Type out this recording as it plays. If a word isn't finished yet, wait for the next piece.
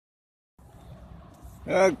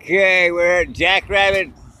Okay, we're at Jackrabbit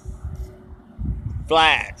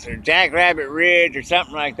Flats or Jackrabbit Ridge or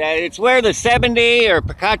something like that. It's where the 70 or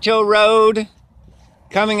Picacho Road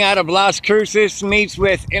coming out of Las Cruces meets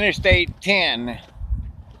with Interstate 10.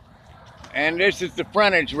 And this is the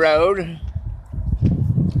frontage road.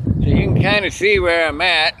 So you can kind of see where I'm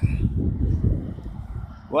at.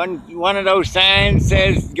 One of those signs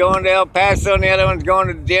says going to El Paso and the other one's going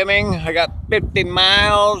to Deming. I got 50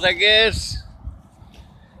 miles, I guess.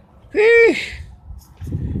 Whew.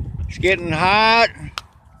 It's getting hot.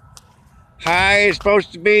 High is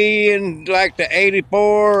supposed to be in like the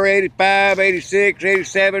 84, 85, 86,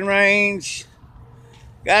 87 range.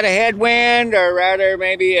 Got a headwind, or rather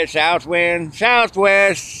maybe a south wind.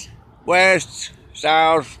 Southwest, west,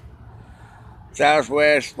 south,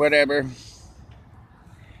 southwest, whatever.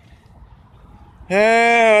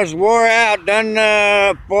 I was wore out, done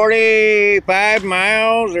 45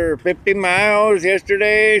 miles or 50 miles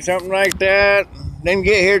yesterday, something like that. Didn't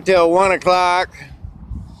get here till 1 o'clock.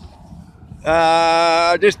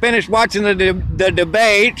 Just finished watching the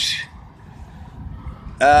debates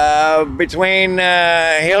between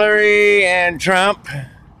Hillary and Trump.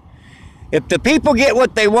 If the people get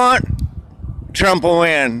what they want, Trump will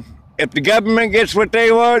win. If the government gets what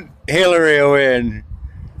they want, Hillary will win.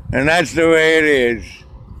 And that's the way it is.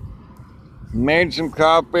 Made some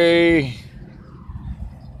coffee.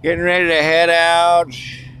 Getting ready to head out.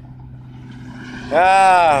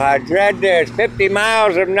 I dread this. 50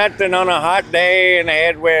 miles of nothing on a hot day and a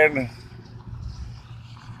headwind.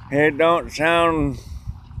 It don't sound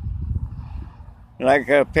like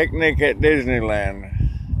a picnic at Disneyland.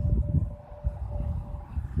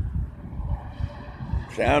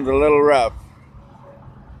 Sounds a little rough.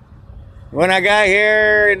 When I got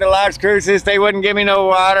here into Las Cruces, they wouldn't give me no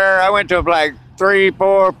water. I went to like 3,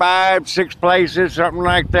 4, 5, 6 places, something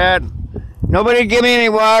like that. Nobody give me any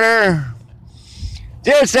water.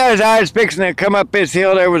 Just as I was fixing to come up this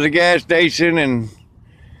hill, there was a gas station, and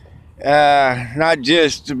not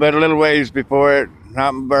just, but a little ways before it,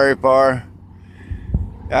 not very far.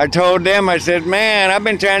 I told them, I said, man, I've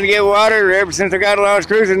been trying to get water ever since I got to Las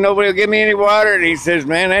Cruces, and nobody will give me any water. And he says,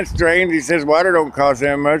 man, that's strange. He says, water don't cost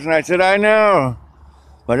that much. And I said, I know.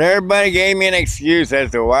 But everybody gave me an excuse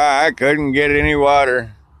as to why I couldn't get any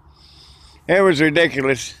water. It was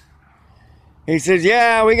ridiculous. He says,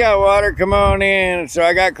 yeah, we got water, come on in. So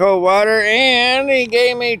I got cold water, and he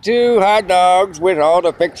gave me 2 hot dogs with all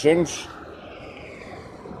the fixings.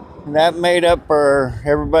 And that made up for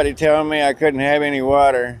everybody telling me I couldn't have any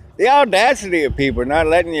water. The audacity of people not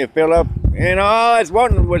letting you fill up. You know, all I was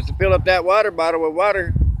wanting was to fill up that water bottle with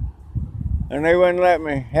water. And they wouldn't let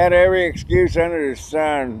me. Had every excuse under the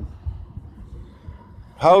sun.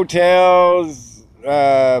 Hotels,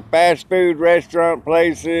 fast food restaurant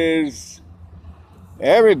places,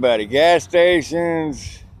 everybody, gas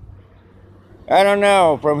stations. I don't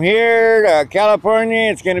know. From here to California,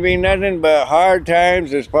 it's going to be nothing but hard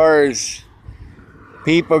times as far as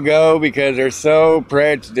people go, because they're so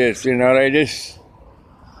prejudiced. You know, it's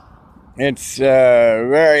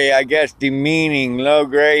very, I guess, demeaning, low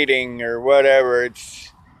grading, or whatever.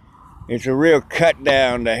 It's a real cut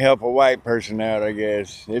down to help a white person out, I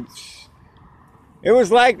guess. It's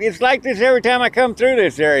like this every time I come through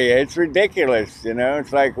this area. It's ridiculous, you know.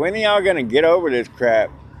 It's like, when are y'all going to get over this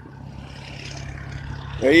crap?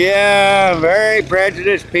 But yeah, very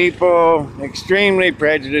prejudiced people, extremely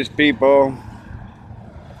prejudiced people.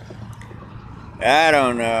 I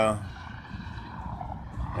don't know.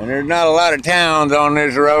 And there's not a lot of towns on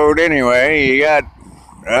this road anyway. You got,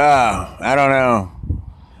 I don't know.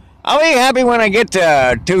 I'll be happy when I get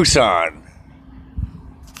to Tucson.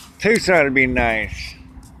 Tucson would be nice.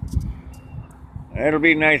 It'll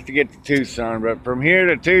be nice to get to Tucson, but from here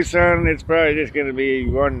to Tucson, it's probably just going to be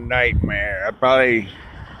one nightmare. I probably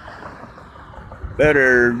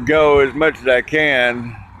better go as much as I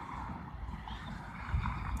can.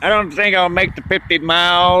 I don't think I'll make the 50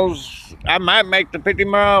 miles. I might make the 50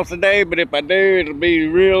 miles today, but if I do, it'll be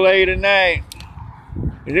real late at night.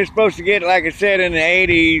 It's supposed to get, like I said, in the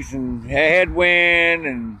 80s and a headwind,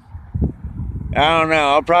 and I don't know.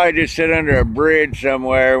 I'll probably just sit under a bridge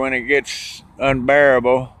somewhere when it gets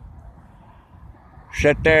unbearable.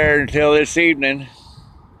 Sit there until this evening,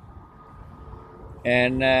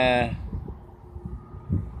 and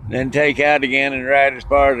then take out again and ride as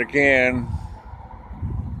far as I can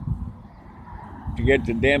to get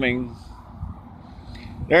to Deming.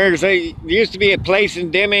 There used to be a place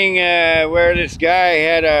in Deming where this guy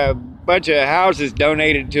had a bunch of houses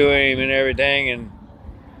donated to him and everything, and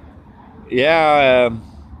yeah,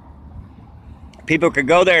 people could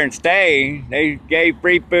go there and stay. They gave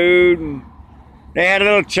free food and They had a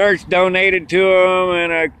little church donated to them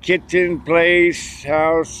and a kitchen place,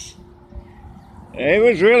 house. It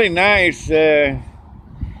was really nice. And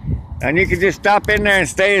you could just stop in there and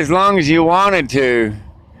stay as long as you wanted to.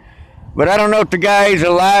 But I don't know if the guy's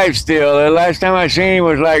alive still. The last time I seen him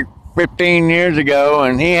was like 15 years ago,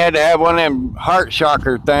 and he had to have one of them heart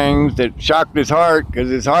shocker things that shocked his heart because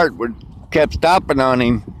his heart kept stopping on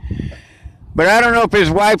him. But I don't know if his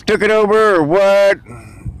wife took it over or what.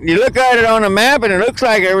 You look at it on the map and it looks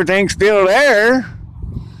like everything's still there.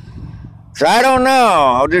 So I don't know.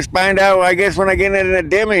 I'll just find out, I guess, when I get into the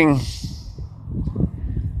Deming.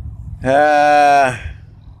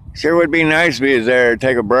 Sure would be nice if he was there,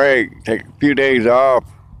 take a break, take a few days off.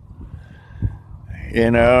 You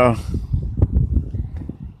know,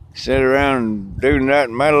 sit around and do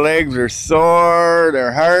nothing. My legs are sore,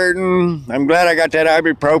 they're hurting. I'm glad I got that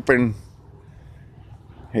ibuprofen.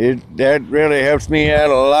 That really helps me out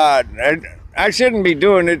a lot. I shouldn't be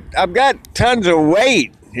doing it. I've got tons of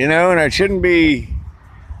weight, you know, and I shouldn't be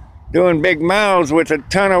doing big miles with a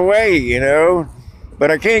ton of weight, you know.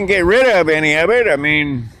 But I can't get rid of any of it. I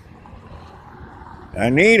mean, I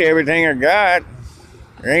need everything I got.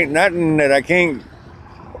 There ain't nothing that I can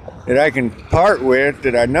part with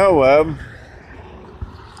that I know of.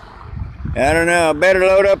 I don't know. I better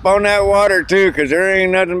load up on that water too, because there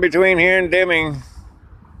ain't nothing between here and Deming.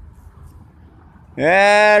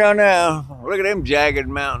 I don't know. Look at them jagged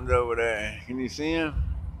mountains over there. Can you see them?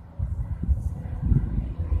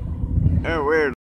 They're weird.